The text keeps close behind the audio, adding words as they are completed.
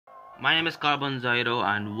My name is Carbon Zairo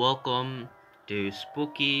and welcome to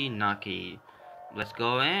SpookiNakki. Let's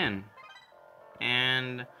go in.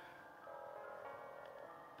 And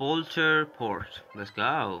Polterport. Let's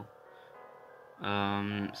go.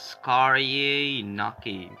 ScariNakki.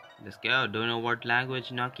 Let's go. Don't know what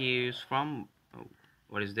language Naki is from. Oh,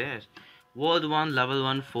 what is this? World 1, Level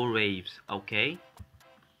 1, 4 waves. Okay.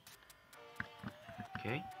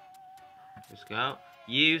 Okay. Let's go.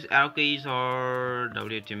 Use arrow keys or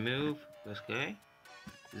W to move. Let's go.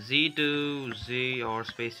 Z to Z or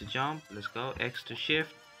space to jump. Let's go. X to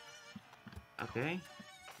shift. Okay.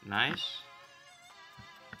 Nice.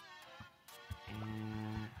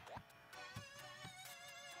 And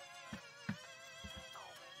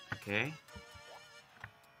okay.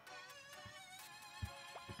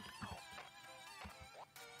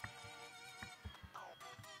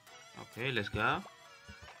 Okay, let's go.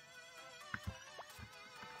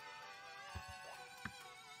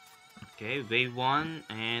 Okay, wave 1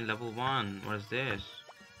 and level 1. What is this?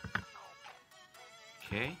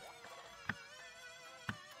 Okay.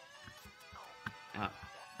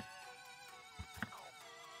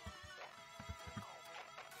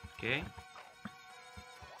 Okay.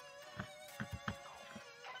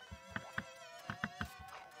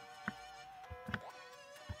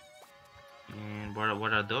 And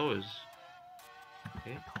what are those?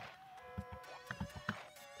 Okay.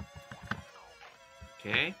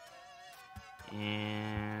 Okay.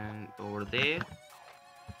 And over there.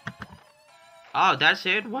 Oh, that's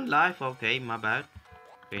it. One life. Okay, my bad.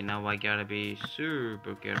 Okay, now I gotta be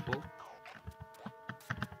super careful.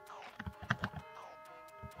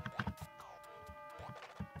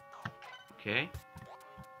 Okay.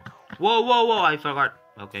 Whoa, whoa, whoa! I forgot.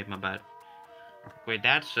 Okay, my bad. Wait,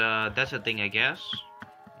 that's a thing, I guess.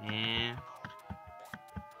 And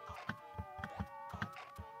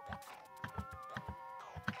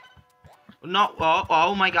no!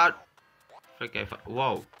 Oh my God! Okay,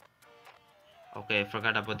 whoa. Okay, I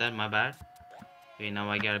forgot about that. My bad. Okay, now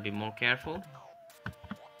I gotta be more careful.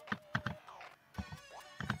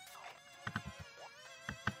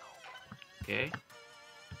 Okay.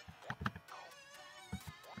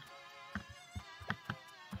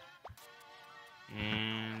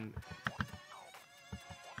 And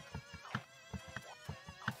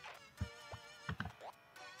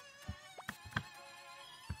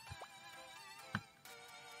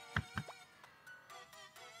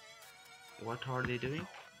what are they doing?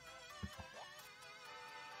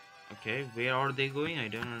 Okay, where are they going? I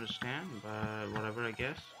don't understand, but whatever, I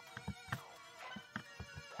guess.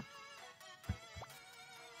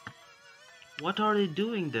 What are they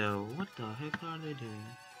doing though? What the heck are they doing?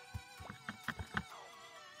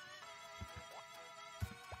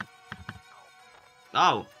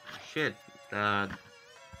 Oh, shit.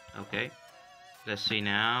 Okay. Let's see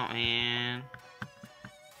now, and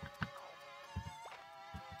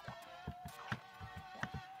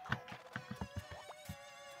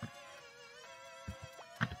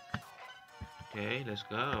okay, let's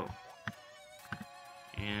go.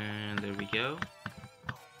 And there we go.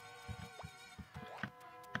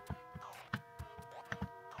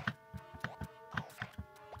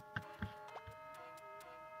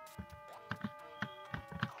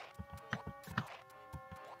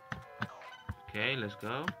 Okay, let's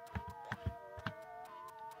go.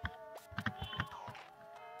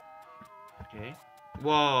 Okay.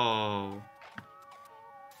 Whoa.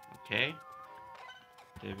 Okay.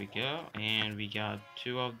 There we go. And we got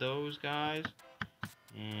 2 of those guys.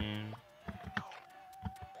 And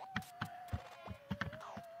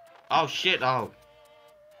oh shit. Oh.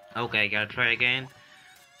 Okay, I gotta try again.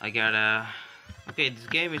 I gotta. Okay, this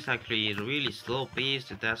game is actually really slow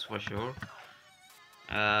paced, that's for sure.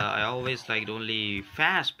 I always liked only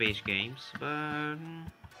fast paced games, but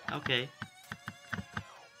okay.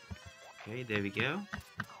 Okay, there we go.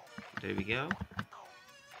 There we go.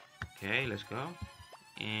 Okay, let's go.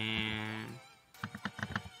 And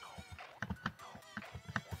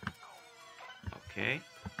okay.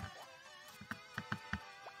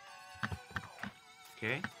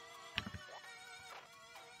 Okay.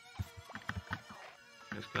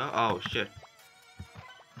 Let's go. Oh shit.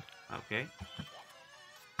 Okay.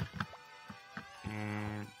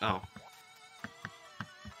 And oh.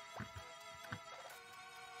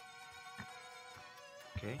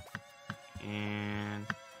 Okay. And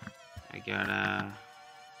I gotta.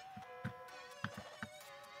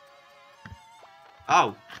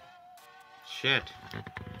 Oh. Shit.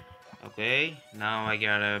 Okay. Now I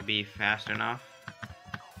gotta be fast enough.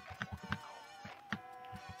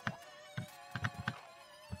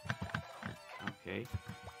 Okay.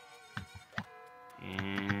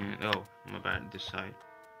 And oh, my bad, this side.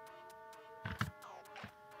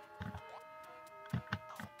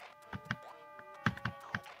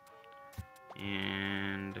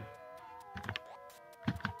 And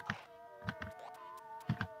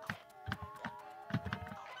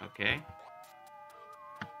okay.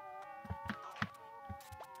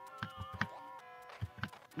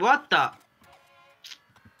 What the?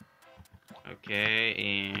 Okay,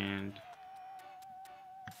 and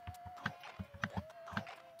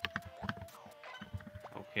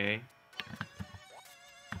okay.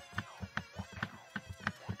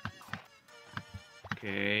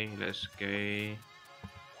 Okay, let's go.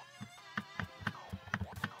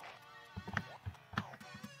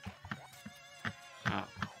 Oh.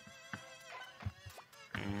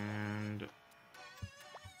 And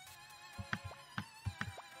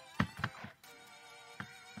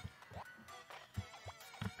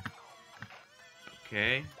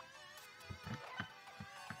okay.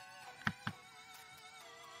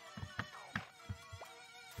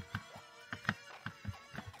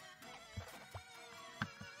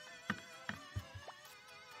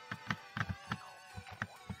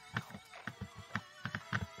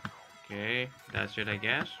 Okay, that's it, I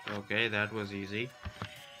guess. Okay, that was easy.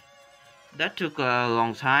 That took a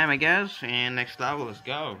long time, I guess. And next level, let's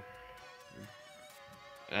go.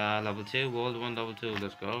 Level 2, World 1, level 2,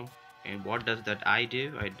 let's go. And what does that I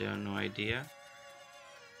do? I don't no idea.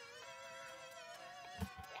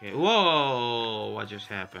 Okay, whoa! What just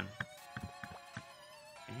happened?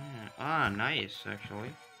 Yeah. Ah, nice,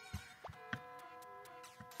 actually.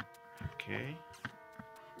 Okay.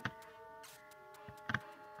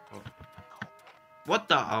 Oh. What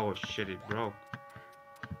the? Oh shit, it broke.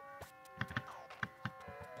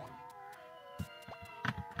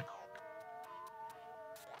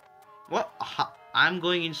 What? I'm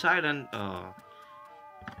going inside and oh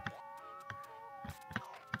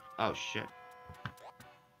shit.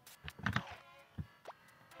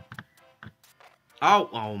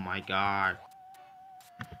 Oh my god.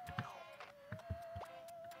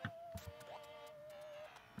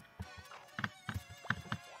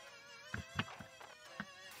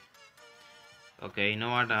 Okay, you know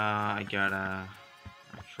what? I gotta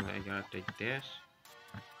actually I gotta take this.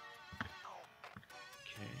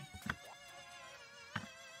 Okay.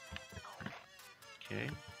 Okay.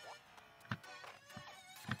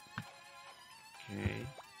 Okay.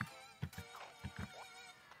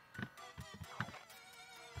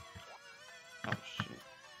 Oh shit.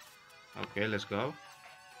 Okay, let's go.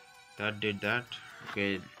 That did that.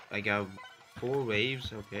 Okay, I got 4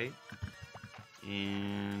 waves. Okay.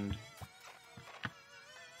 And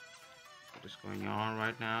what is going on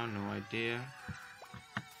right now? No idea.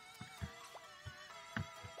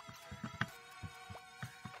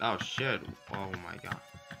 Oh shit. Oh my god.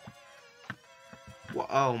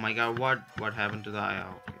 Oh my god, what happened to the eye?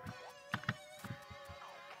 Okay.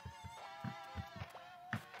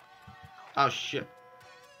 Oh shit.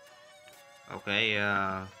 Okay,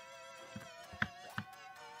 okay.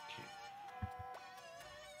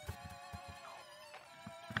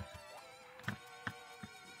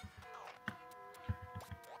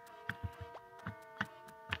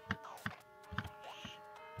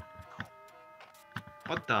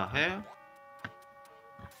 What the hell?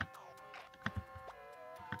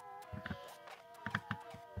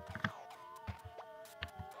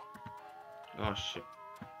 Oh shit.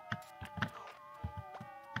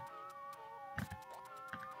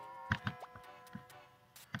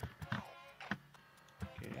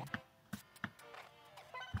 Okay.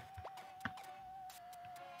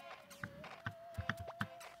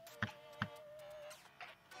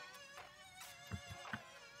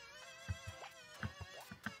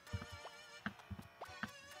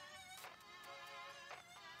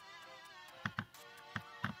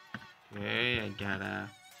 Okay, I gotta.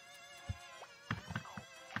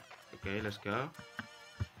 Okay, let's go.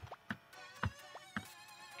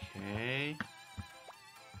 Okay.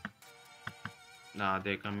 Nah,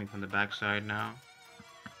 they're coming from the backside now.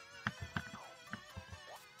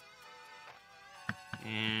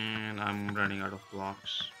 And I'm running out of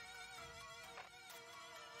blocks.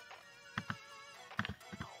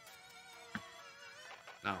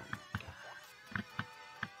 No.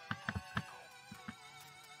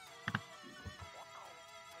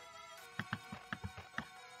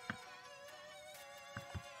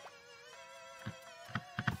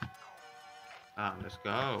 Ah, let's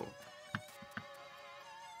go.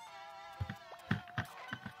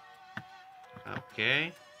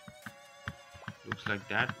 Okay. Looks like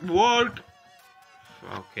that worked.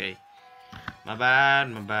 Okay. My bad,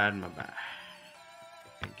 my bad, my bad.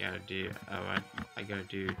 I gotta do, alright, I gotta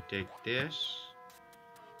do, take this.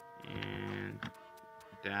 And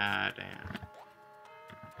that, and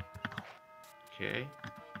okay.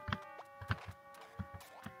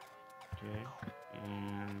 Okay,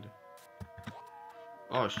 and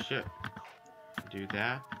oh shit, do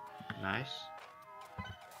that. Nice.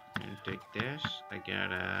 And take this. I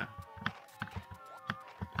gotta.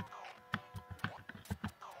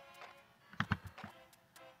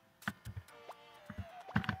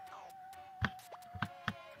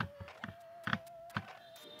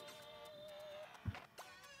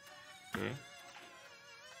 Okay.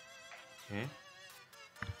 Okay.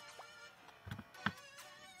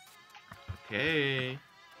 Okay.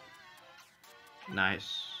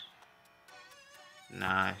 Nice.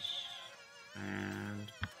 Nice.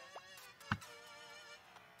 And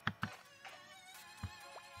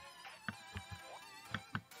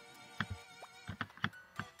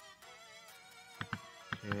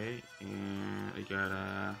okay, and I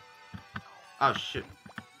gotta. Oh shit.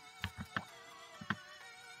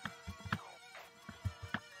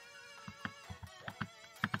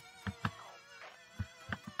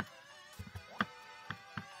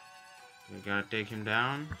 I gotta take him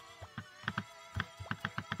down.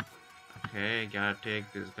 Okay, gotta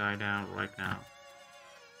take this guy down right now.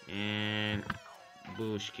 And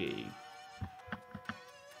Bushki.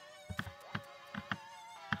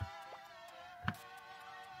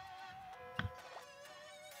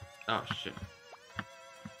 Oh shit.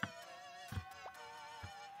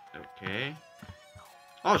 Okay.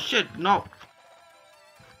 Oh shit, no.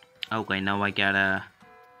 Okay, now I gotta.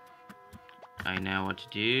 I know what to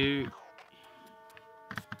do.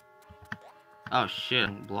 Oh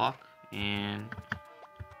shit, block and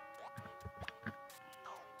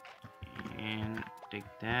take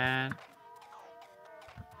that.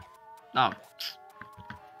 Oh.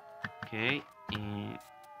 Okay, and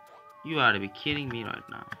you ought to be kidding me right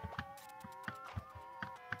now.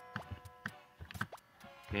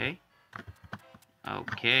 Okay.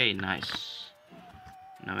 Okay, nice.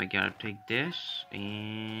 Now I gotta take this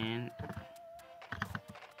and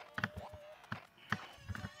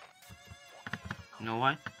you know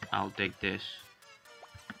what? I'll take this.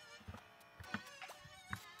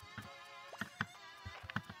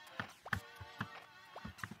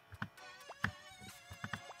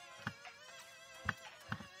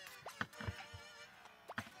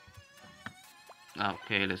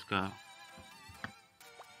 Okay, let's go.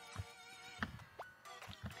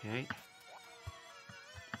 Okay.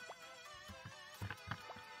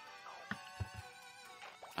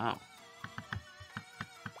 Oh.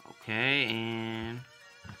 Okay, and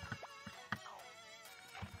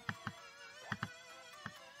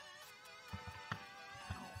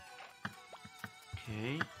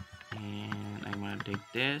okay, and I'm gonna take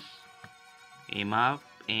this, aim up,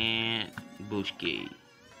 and Bushki.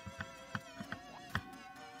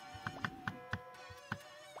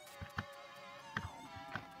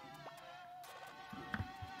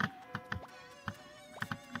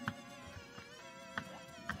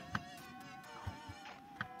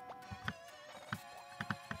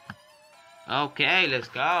 Okay, let's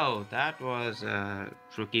go. That was a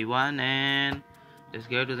tricky one, and let's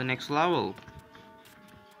go to the next level.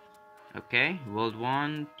 Okay, World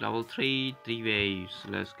 1, Level 3, 3 waves.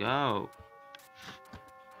 Let's go.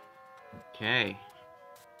 Okay.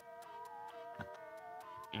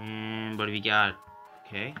 And what do we got?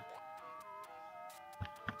 Okay.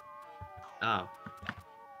 Oh.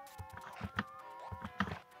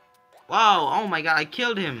 Wow, oh my god, I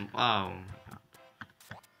killed him. Wow.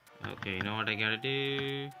 Okay, you know what I gotta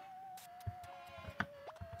do?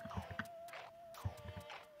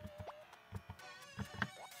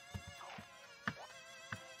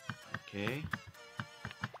 Okay.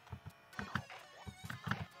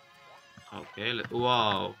 Okay,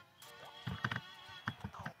 wow.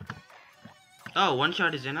 Oh, one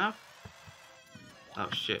shot is enough? Oh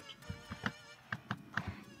shit.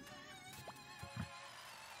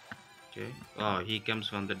 Okay. Oh, he comes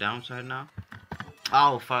from the downside now.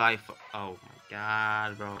 Oh, fuck. Oh my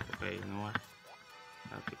god, bro. Okay, you know what?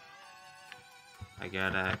 Okay. I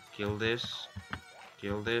gotta kill this.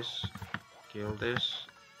 Kill this. Kill this.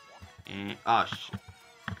 And. Oh, shit.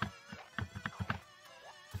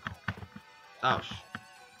 Oh,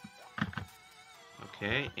 shit.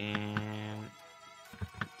 Okay, and.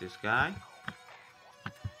 This guy.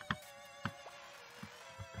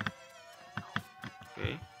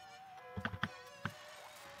 Okay.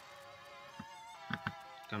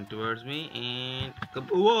 Come towards me and come.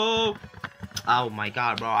 Whoa! Oh my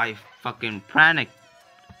god, bro! I fucking panicked.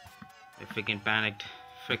 I freaking panicked.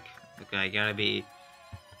 Frick. Okay, I gotta be.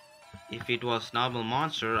 If it was normal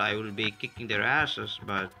monster, I would be kicking their asses,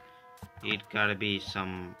 but it gotta be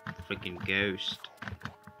some freaking ghost.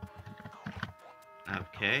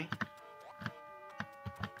 Okay.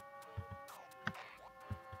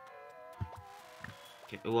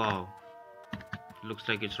 Wow. Looks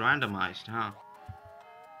like it's randomized, huh?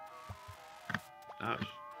 Gosh.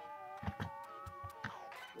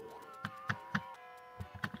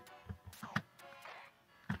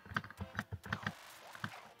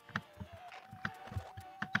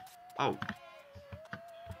 Oh.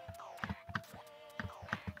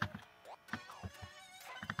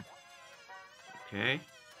 Okay.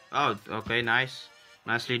 Oh, okay, nice.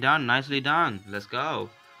 Nicely done, nicely done. Let's go.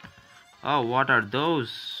 Oh, what are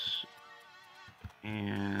those?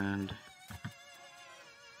 And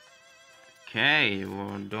okay,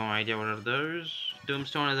 well, no idea what are those.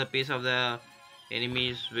 Tombstone is a piece of the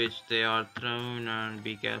enemies which they are thrown, and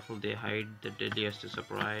be careful, they hide the deadliest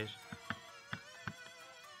surprise.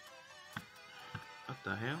 What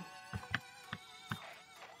the hell?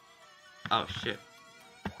 Oh shit.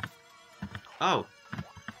 Oh,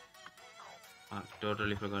 I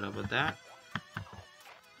totally forgot about that.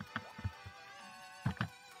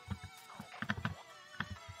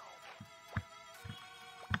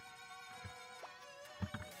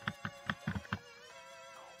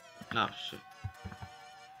 Oh shit.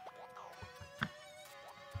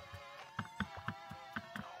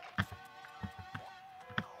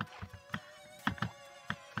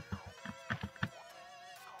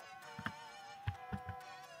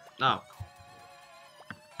 Oh.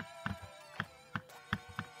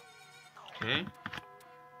 Okay.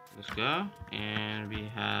 Let's go. And we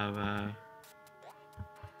have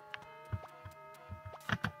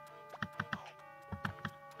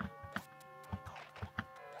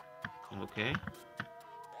okay.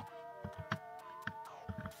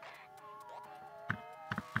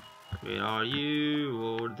 Where are you?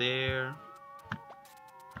 Over there.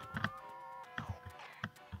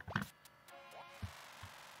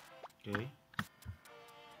 Okay.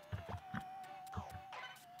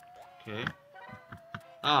 Okay.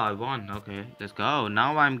 Oh, I won. Okay, let's go.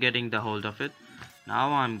 Now I'm getting the hold of it.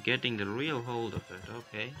 Now I'm getting the real hold of it.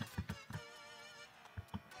 Okay.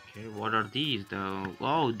 Okay, what are these though?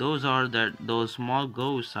 Oh, those are those small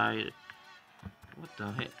ghosts. What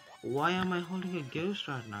the heck? Why am I holding a ghost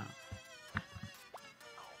right now?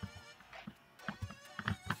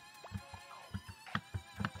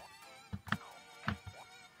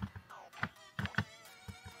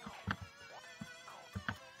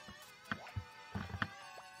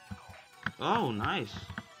 Oh, nice.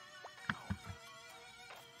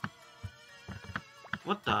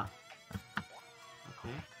 What the?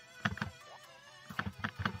 Okay.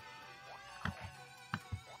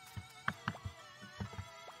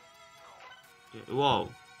 Okay. Whoa.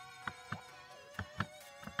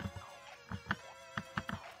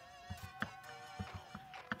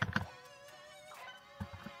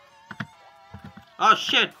 Oh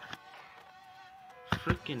shit!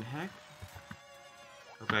 Freaking heck.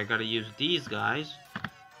 Okay, I gotta use these guys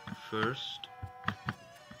first.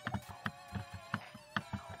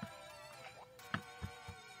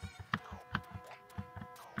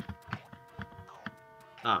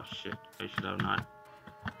 Oh shit, I should have not.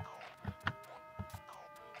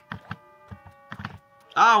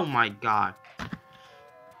 Oh my god.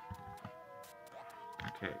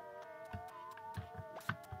 Okay.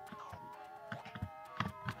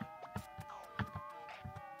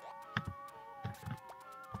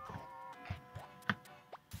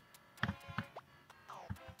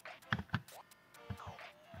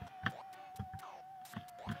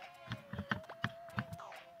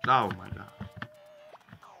 Oh my god.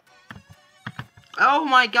 Oh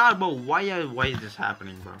my god, bro, why is this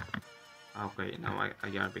happening, bro? Okay, now I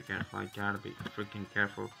gotta be careful. I gotta be freaking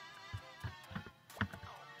careful.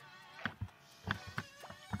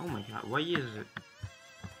 Oh my god, why is it?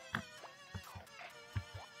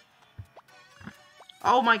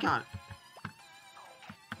 Oh my god.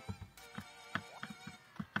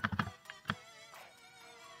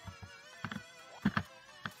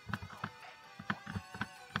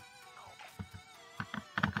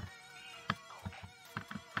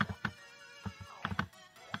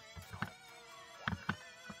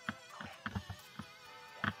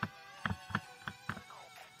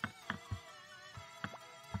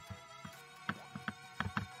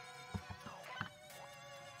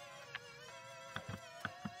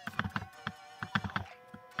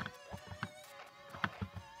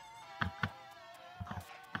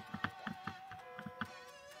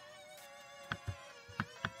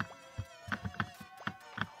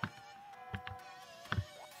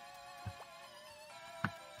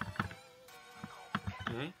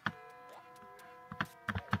 Okay.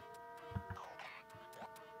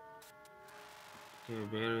 Okay,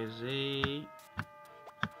 where is he?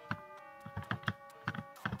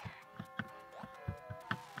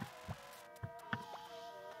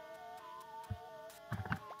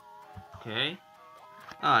 Okay.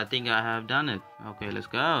 Oh, I think I have done it. Okay, let's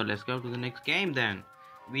go. Let's go to the next game then.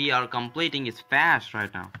 We are completing it fast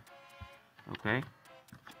right now. Okay.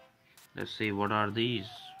 Let's see what are these.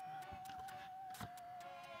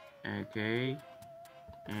 Okay.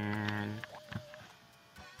 And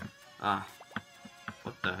ah,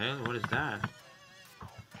 what the hell? What is that?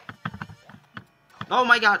 Oh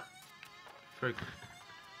my god! Frick.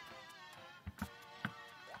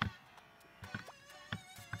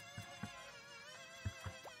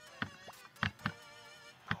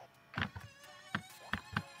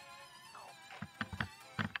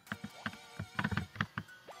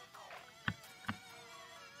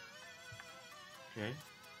 Okay.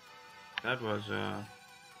 That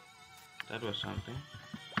was something.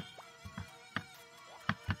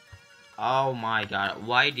 Oh my god,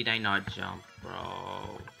 why did I not jump, bro?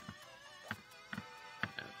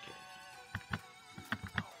 Okay.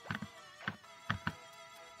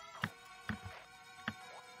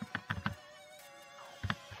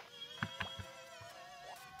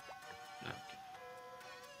 Okay.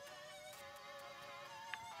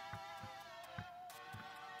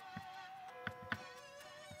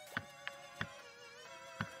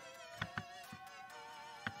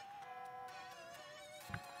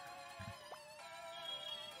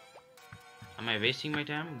 Am I wasting my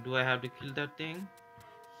time? Do I have to kill that thing?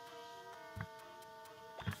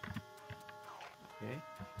 Okay.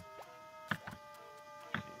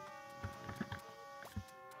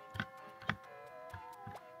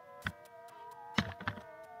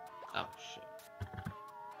 Oh shit.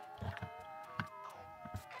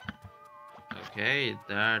 Okay,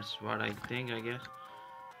 that's what I think, I guess.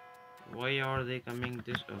 Why are they coming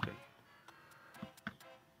this? Okay.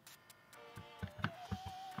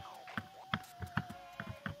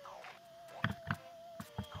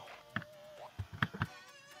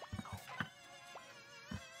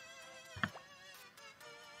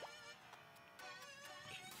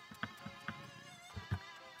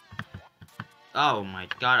 Oh my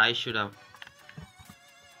god, I should have.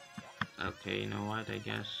 Okay, you know what? I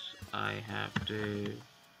guess I have to.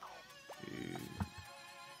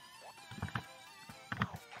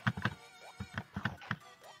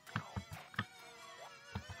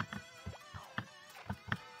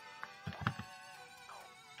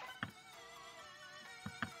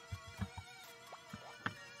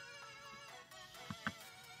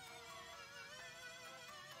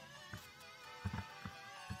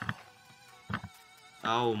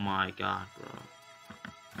 Oh my god, bro.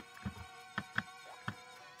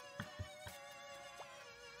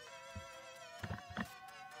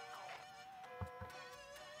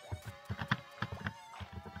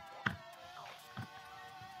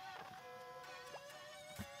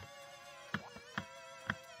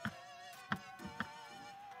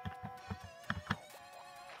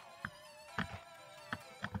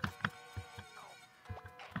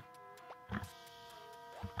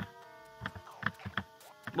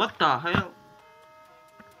 What the hell?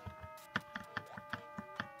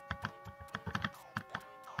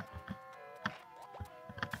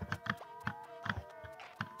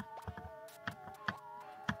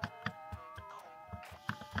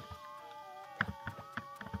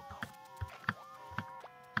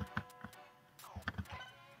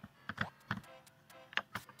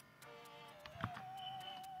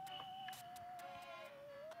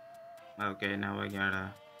 Okay, now I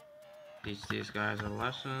gotta teach these guys a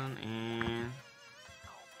lesson and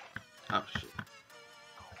oh shit.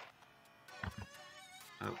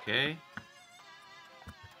 Okay.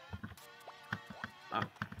 Oh.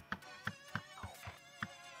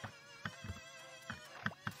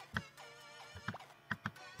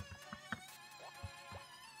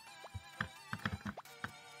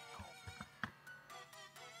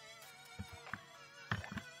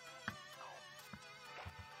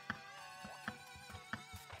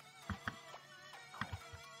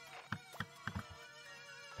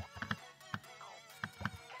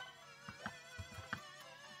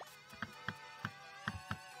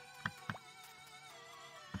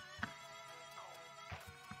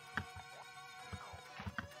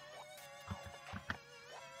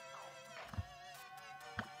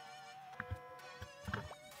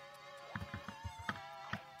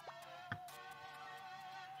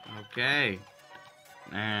 Okay.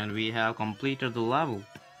 And we have completed the level.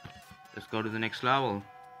 Let's go to the next level.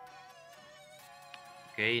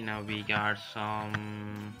 Okay, now we got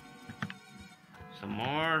some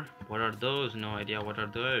more. What are those? No idea what are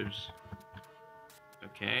those.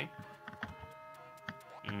 Okay.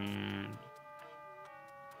 And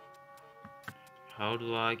how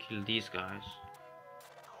do I kill these guys?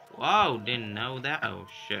 Wow, didn't know that. Oh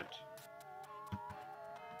shit.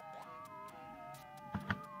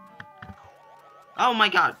 Oh my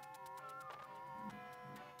god.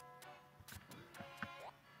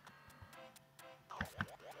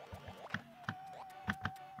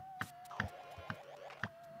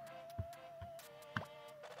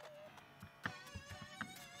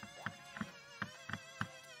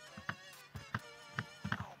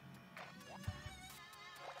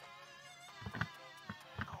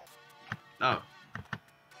 Oh.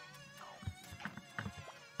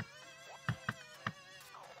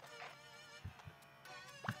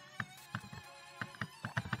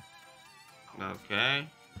 Okay.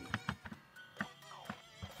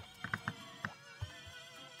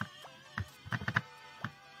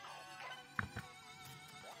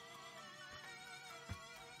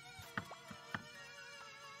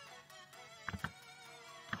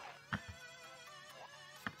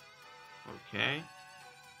 Okay.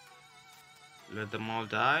 Let them all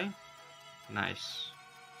die. Nice.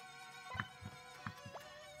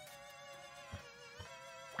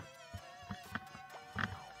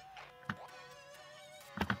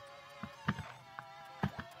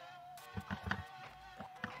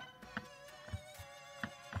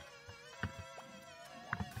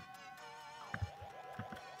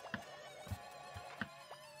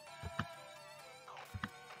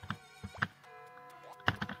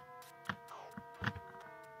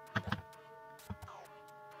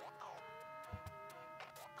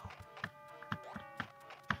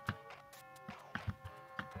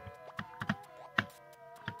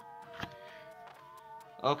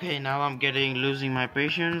 Okay, now I'm losing my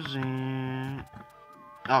patience and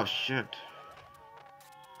oh shit.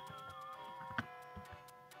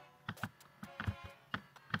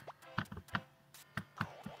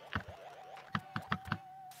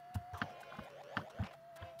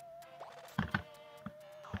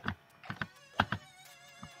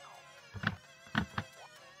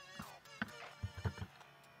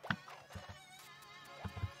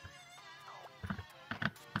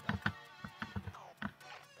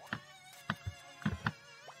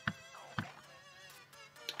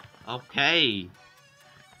 Okay.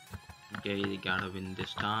 Okay, they gotta win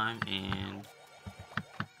this time and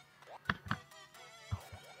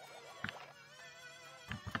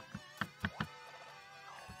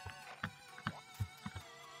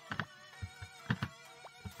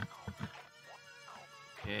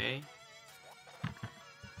okay.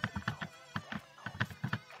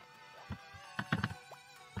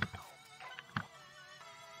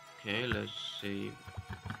 Okay, let's see.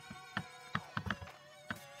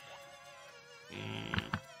 And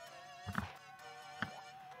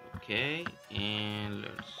okay, and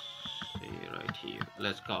let's see right here.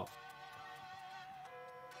 Let's go.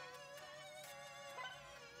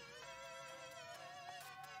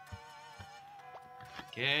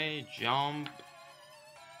 Okay, jump.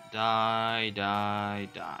 Die, die,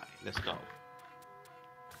 die. Let's go.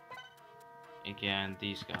 Again,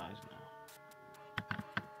 these guys now.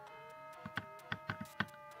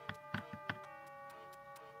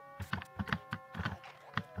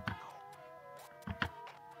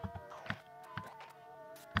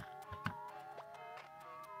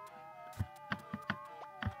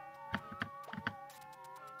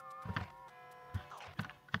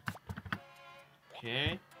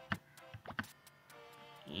 Okay.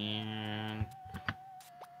 And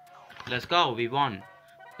let's go, we won.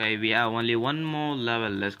 Okay, we have only one more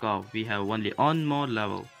level. Let's go. We have only one more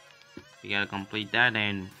level. We gotta complete that,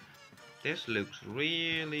 and this looks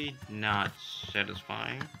really not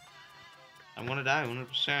satisfying. I'm gonna die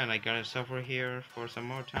 100%. I gotta suffer here for some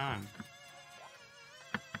more time.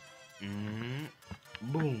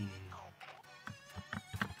 Boom.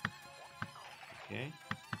 Okay.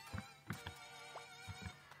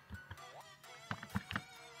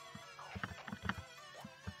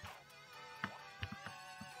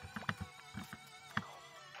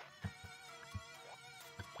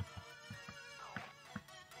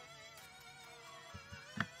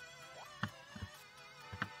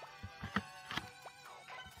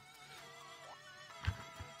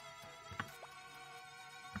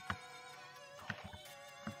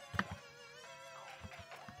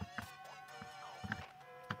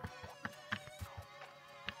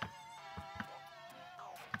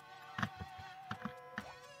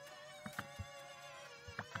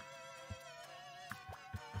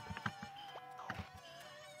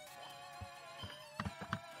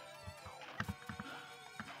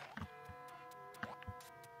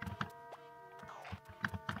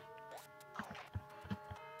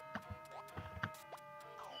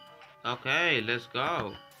 Okay, let's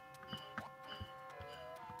go.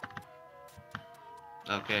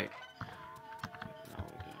 Okay.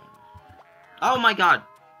 Oh my god!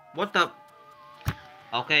 What the?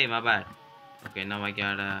 Okay, my bad. Okay, now I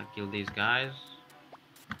gotta kill these guys.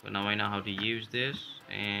 But now I know how to use this.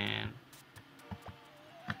 And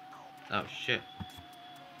oh shit.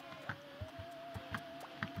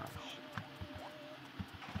 Oh shit.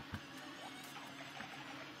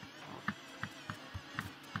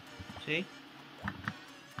 See?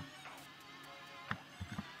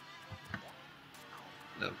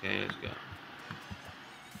 Okay, let's go.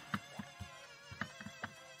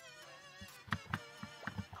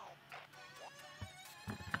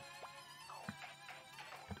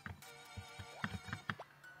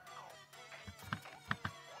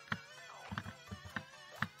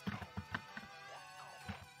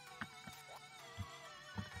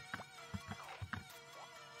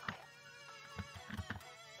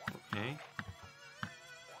 Okay.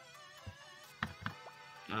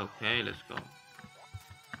 Okay, let's go.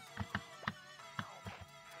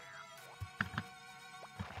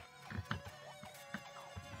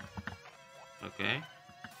 Okay.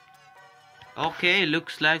 Okay,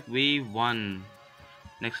 looks like we won.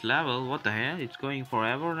 Next level, what the hell? It's going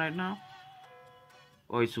forever right now?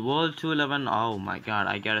 Oh, it's World 211. Oh my god,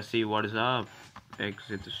 I gotta see what is up.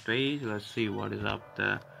 Exit the stage. Let's see what is up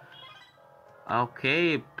there.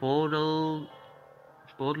 Okay, Portal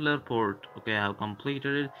Port. Okay, I've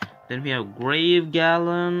completed it. Then we have Grave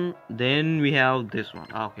Gallon. Then we have this one.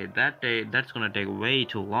 Okay, that's gonna take way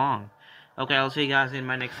too long. Okay, I'll see you guys in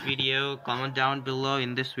my next video. Comment down below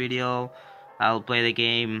in this video. I'll play the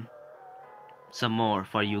game some more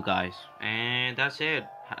for you guys. And that's it.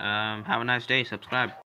 Have a nice day. Subscribe.